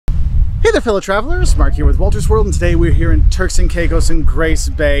Hey there fellow travelers, Mark here with Wolters World, and today we're here in Turks and Caicos in Grace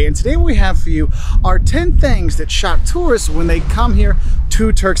Bay, and today what we have for you are 10 things that shock tourists when they come here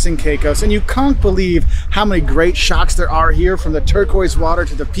to Turks and Caicos. And you can't believe how many great shocks there are here, from the turquoise water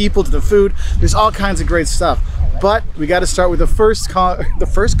to the people to the food. There's all kinds of great stuff. But we got to start with the first conch.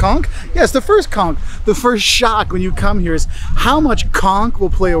 Yes, the first conch. The first shock when you come here is how much conch will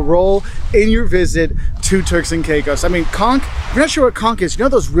play a role in your visit to Turks and Caicos. I mean, conch, if you're not sure what conch is, you know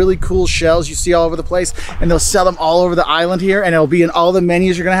those really cool shells you see all over the place, and they'll sell them all over the island here, and it'll be in all the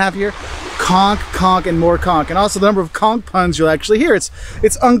menus you're gonna have here? Conch, conch, and more conch. And also the number of conch puns you'll actually hear.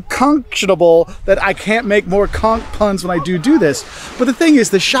 It's unconscionable that I can't make more conch puns when I do this. But the thing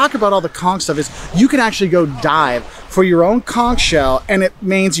is, the shock about all the conch stuff is you can actually go dive for your own conch shell, and it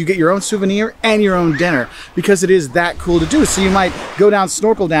means you get your own souvenir and your own dinner, because it is that cool to do. So you might go down,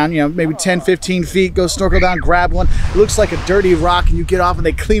 snorkel down, you know, maybe 10, 15 feet, go snorkel down, grab one. It looks like a dirty rock, and you get off and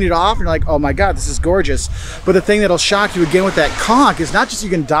they clean it off, and you're like, oh my God, this is gorgeous. But the thing that'll shock you again with that conch is not just you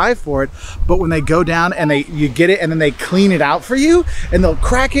can dive for it, but when they go down and you get it and then they clean it out for you, and they'll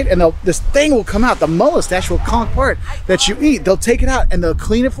crack it, and this thing will come out, the mollusk, the actual conch part that you eat, they'll take it out and they'll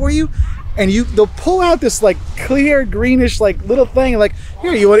clean it for you. And they'll pull out this like clear greenish like little thing, like,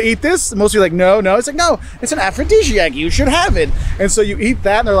 here, you want to eat this? And most people are like, no. It's like, no, it's an aphrodisiac, you should have it. And so you eat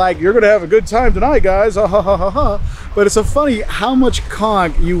that and they're like, you're gonna have a good time tonight, guys, ha ha ha ha ha. But it's so funny how much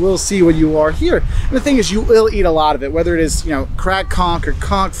conch you will see when you are here. And the thing is, you will eat a lot of it, whether it is, you know, cracked conch or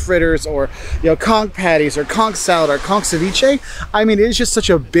conch fritters, or, you know, conch patties or conch salad or conch ceviche. I mean, it is just such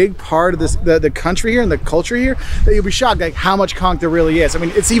a big part of this, the country here and the culture here, that you'll be shocked like how much conch there really is. I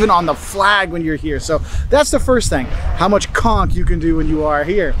mean, it's even on the flag when you're here. So that's the first thing, how much conch you can do when you are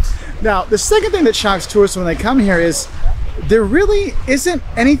here. Now, the second thing that shocks tourists when they come here is there really isn't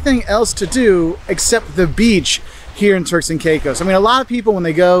anything else to do except the beach here in Turks and Caicos. I mean, a lot of people, when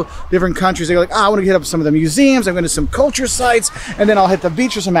they go different countries, they go like, oh, I want to hit up some of the museums, I'm going to some culture sites, and then I'll hit the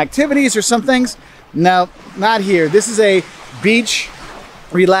beach for some activities or some things. No, not here. This is a beach,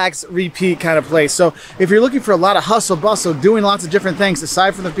 relax, repeat kind of place. So if you're looking for a lot of hustle bustle, doing lots of different things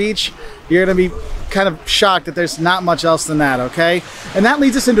aside from the beach, you're going to be kind of shocked that there's not much else than that, okay? And that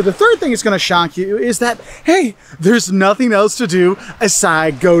leads us into the third thing that's going to shock you, is that, hey, there's nothing else to do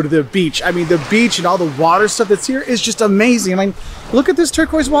aside go to the beach. I mean, the beach and all the water stuff that's here is just amazing. I mean, look at this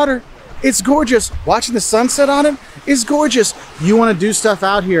turquoise water. It's gorgeous. Watching the sunset on it is gorgeous. You want to do stuff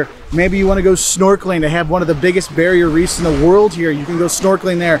out here. Maybe you want to go snorkeling. They have one of the biggest barrier reefs in the world here. You can go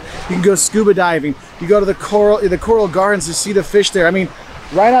snorkeling there. You can go scuba diving. You go to the coral gardens to see the fish there. I mean,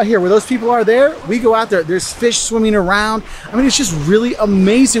 right out here where those people are there, we go out there, there's fish swimming around. I mean, it's just really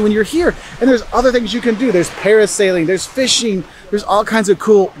amazing when you're here. And there's other things you can do. There's parasailing, there's fishing, there's all kinds of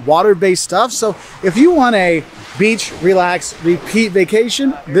cool water-based stuff. So if you want a beach, relax, repeat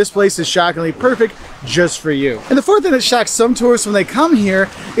vacation, this place is shockingly perfect just for you. And the fourth thing that shocks some tourists when they come here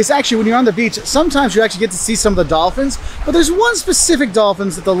is actually when you're on the beach, sometimes you actually get to see some of the dolphins, but there's one specific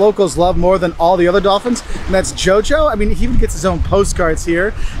dolphins that the locals love more than all the other dolphins, and that's Jojo. I mean, he even gets his own postcards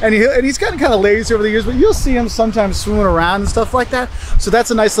here, and he's gotten kind of lazy over the years, but you'll see him sometimes swimming around and stuff like that. So that's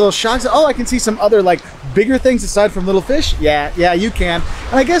a nice little shock. So, oh, I can see some other like bigger things aside from little fish. Yeah, you can.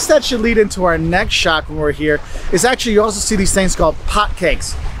 And I guess that should lead into our next shock when we're here, is actually you also see these things called pot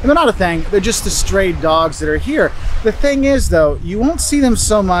cakes. And they're not a thing, they're just the stray dogs that are here. The thing is though, you won't see them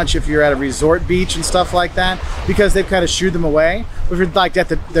so much if you're at a resort beach and stuff like that, because they've kind of shooed them away. But if you're like at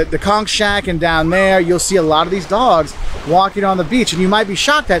the conch shack and down there, you'll see a lot of these dogs walking on the beach, and you might be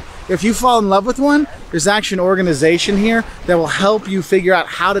shocked that if you fall in love with one, there's actually an organization here that will help you figure out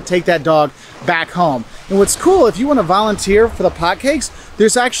how to take that dog back home. And what's cool, if you want to volunteer for the pot cakes,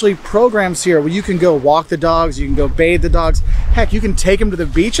 there's actually programs here where you can go walk the dogs, you can go bathe the dogs. Heck, you can take them to the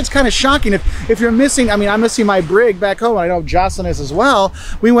beach. It's kind of shocking if you're missing, I mean, I'm missing my brig back home. I know Jocelyn is as well.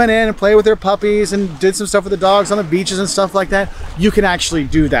 We went in and played with their puppies and did some stuff with the dogs on the beaches and stuff like that. You can actually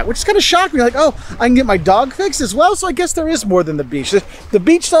do that, which is kind of shocking. You're like, oh, I can get my dog fix as well. So I guess there is more than the beach. The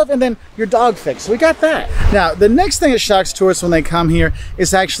beach stuff and then your dog fix. So we got that. Now, the next thing that shocks tourists when they come here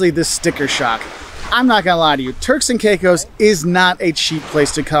is actually the sticker shock. I'm not gonna lie to you, Turks and Caicos is not a cheap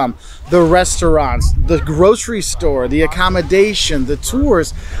place to come. The restaurants, the grocery store, the accommodation, the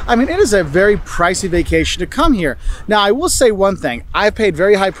tours. I mean, it is a very pricey vacation to come here. Now, I will say one thing. I've paid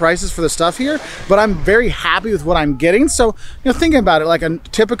very high prices for the stuff here, but I'm very happy with what I'm getting. So, you know, thinking about it, like a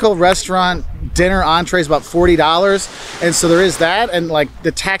typical restaurant dinner entree is about $40. And so there is that. And like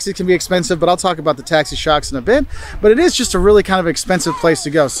the taxi can be expensive, but I'll talk about the taxi shocks in a bit. But it is just a really kind of expensive place to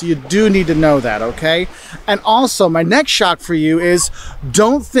go. So you do need to know that, okay? And also, my next shock for you is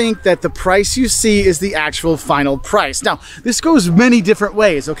don't think that that the price you see is the actual final price. Now, this goes many different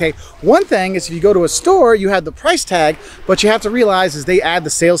ways, okay? One thing is if you go to a store, you have the price tag, but you have to realize is they add the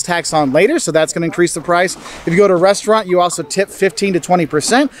sales tax on later, so that's going to increase the price. If you go to a restaurant, you also tip 15 to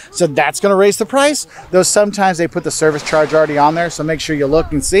 20%, so that's going to raise the price. Though sometimes they put the service charge already on there, so make sure you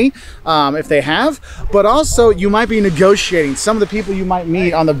look and see if they have. But also, you might be negotiating. Some of the people you might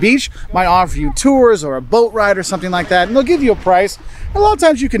meet on the beach might offer you tours or a boat ride or something like that, and they'll give you a price. A lot of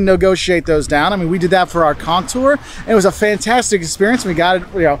times you can negotiate those down. I mean, we did that for our conch tour, and it was a fantastic experience. We got it,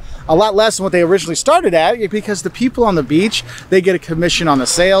 you know, a lot less than what they originally started at, because the people on the beach, they get a commission on the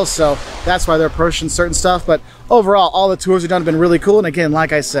sales, so that's why they're approaching certain stuff. But overall, all the tours we've done have been really cool, and again,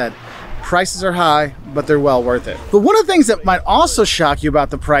 like I said, prices are high, but they're well worth it. But one of the things that might also shock you about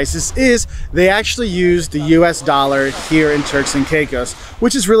the prices is they actually use the US dollar here in Turks and Caicos,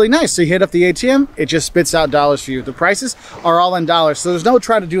 which is really nice. So you hit up the ATM, it just spits out dollars for you. The prices are all in dollars, so there's no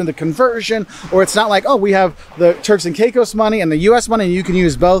trying to do the conversion, or it's not like, oh, we have the Turks and Caicos money and the US money and you can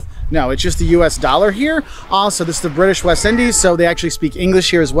use both. No, it's just the US dollar here. Also, this is the British West Indies, so they actually speak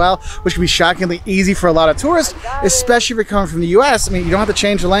English here as well, which can be shockingly easy for a lot of tourists, especially if you're coming from the US. I mean, you don't have to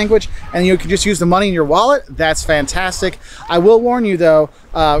change the language and you can just use the money in your wallet. That's fantastic. I will warn you though,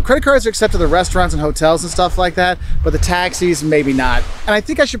 credit cards are accepted at the restaurants and hotels and stuff like that, but the taxis, maybe not. And I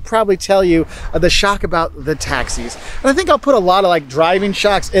think I should probably tell you the shock about the taxis. And I think I'll put a lot of like driving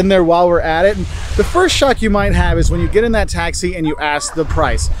shocks in there while we're at it. And the first shock you might have is when you get in that taxi and you ask the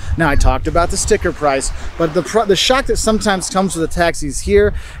price. Now, I talked about the sticker price, but the shock that sometimes comes with the taxis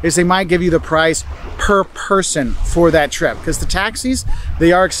here is they might give you the price per person for that trip, because the taxis,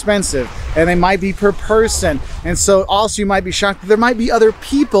 they are expensive and they might be per person. And so also you might be shocked that there might be other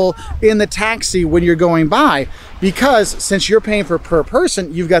people in the taxi when you're going by, because since you're paying for per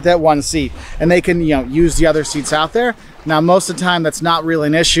person, you've got that one seat and they can, you know, use the other seats out there. Now, most of the time, that's not really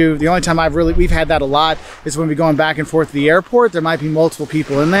an issue. The only time we've had that a lot is when we're going back and forth to the airport. There might be multiple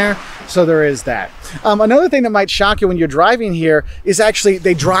people in there, so there is that. Another thing that might shock you when you're driving here is actually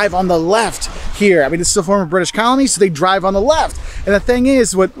they drive on the left here. I mean, it's still a former British colony, so they drive on the left. And the thing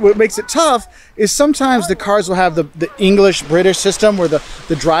is, what makes it tough is sometimes the cars will have the English-British system where the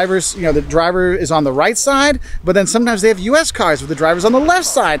drivers, you know, the driver is on the right side, but then sometimes they have US cars where the driver's on the left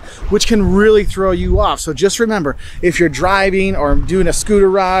side, which can really throw you off. So just remember, if you're driving or doing a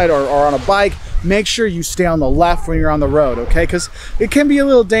scooter ride or on a bike, make sure you stay on the left when you're on the road, okay? Because it can be a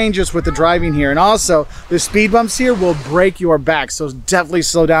little dangerous with the driving here. And also, the speed bumps here will break your back, so definitely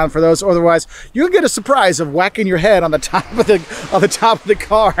slow down for those. Otherwise, you'll get a surprise of whacking your head on the top of the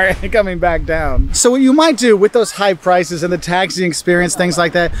car and coming back down. So what you might do with those high prices and the taxi experience, things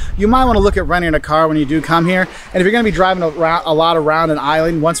like that, you might want to look at renting a car when you do come here. And if you're going to be driving a lot around an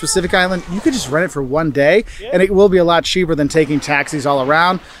island, one specific island, you could just rent it for one day, and it will be a lot cheaper than taking taxis all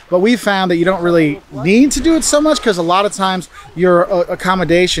around. But we found that you don't really need to do it so much, because a lot of times your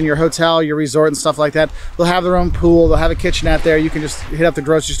accommodation, your hotel, your resort and stuff like that, they'll have their own pool, they'll have a kitchenette there. You can just hit up the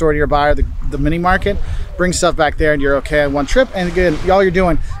grocery store nearby or the mini market, bring stuff back there, and you're okay on one trip. And again, all you're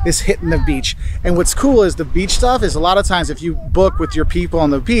doing is hitting the beach. And what's cool is the beach stuff is a lot of times if you book with your people on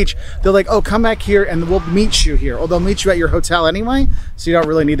the beach, they're like, oh, come back here and we'll meet you here, or they'll meet you at your hotel anyway, so you don't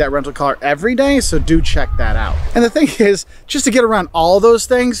really need that rental car every day. So do check that out. And the thing is, just to get around all those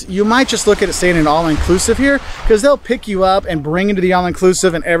things, you might just look at it staying in all-inclusive here, because they'll pick you up and bring you to the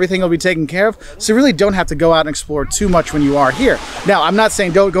all-inclusive and everything will be taken care of, so you really don't have to go out and explore too much when you are here. Now, I'm not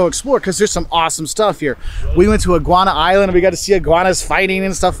saying don't go explore, because there's some awesome stuff here. We went to Iguana Island and we got to see iguanas fighting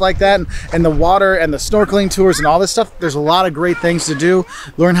and stuff like that, and the water and the snorkeling tours and all this stuff. There's a lot of great things to do.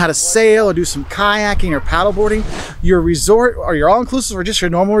 Learn how to sail or do some kayaking or paddleboarding. Your resort or your all-inclusive or just your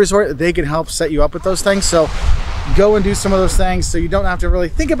normal resort, they can help set you up with those things. So go and do some of those things so you don't have to really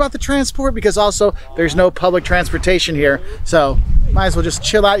think about the transport, because also there's no public transportation here. So might as well just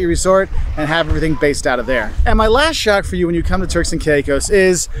chill out your resort and have everything based out of there. And my last shock for you when you come to Turks and Caicos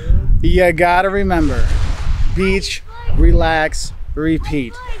is you gotta remember, beach, relax,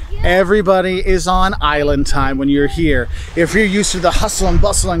 repeat. Everybody is on island time when you're here. If you're used to the hustle and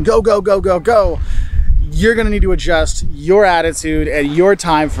bustle and go, go, go, go, go, you're gonna need to adjust your attitude and your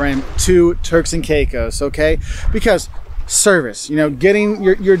time frame to Turks and Caicos, okay? Because service, you know, getting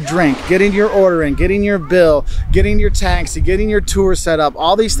your drink, getting your order in, getting your bill, getting your taxi, getting your tour set up,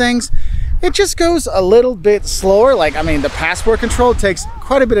 all these things, it just goes a little bit slower. Like, I mean, the passport control takes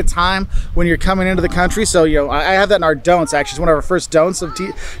quite a bit of time when you're coming into the country. So, you know, I have that in our don'ts, actually. It's one of our first don'ts of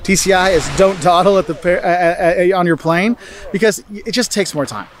TCI is don't dawdle at the on your plane, because it just takes more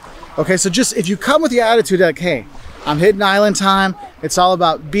time. Okay, so just if you come with the attitude like, hey, I'm hitting island time, it's all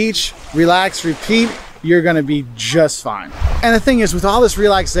about beach, relax, repeat, you're gonna be just fine. And the thing is, with all this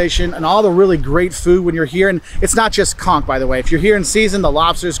relaxation and all the really great food when you're here, and it's not just conch, by the way. If you're here in season, the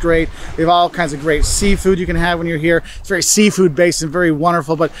lobster's great. They have all kinds of great seafood you can have when you're here. It's very seafood based and very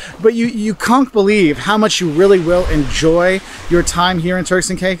wonderful, but you can't believe how much you really will enjoy your time here in Turks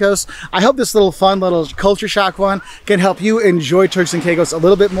and Caicos. I hope this little fun little culture shock one can help you enjoy Turks and Caicos a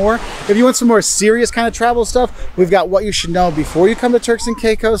little bit more. If you want some more serious kind of travel stuff, we've got what you should know before you come to Turks and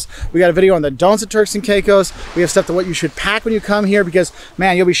Caicos. We got a video on the don'ts of Turks and Caicos. We have stuff to what you should pack when you come here, because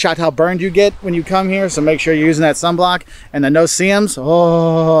man, you'll be shocked how burned you get when you come here. So make sure you're using that sunblock, and the no-see-ums,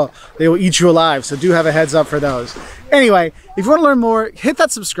 oh, they will eat you alive. So do have a heads up for those. Anyway, if you want to learn more, hit that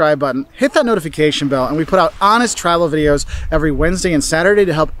subscribe button, hit that notification bell, and we put out honest travel videos every Wednesday and Saturday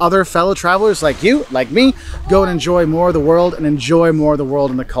to help other fellow travelers like you, like me, go and enjoy more of the world and enjoy more of the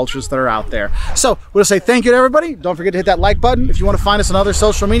world and the cultures that are out there. So we'll say thank you to everybody. Don't forget to hit that like button. If you want to find us on other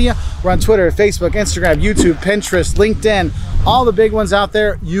social media, we're on Twitter, Facebook, Instagram, YouTube, Pinterest, LinkedIn, all the big ones out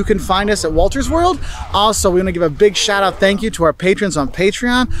there. You can find us at Wolters World. Also, we want to give a big shout out thank you to our patrons on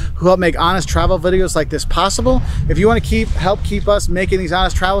Patreon who help make honest travel videos like this possible. If you want to help keep us making these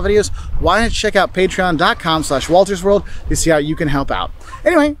honest travel videos, why not check out patreon.com/WoltersWorld to see how you can help out.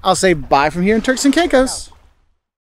 Anyway, I'll say bye from here in Turks and Caicos.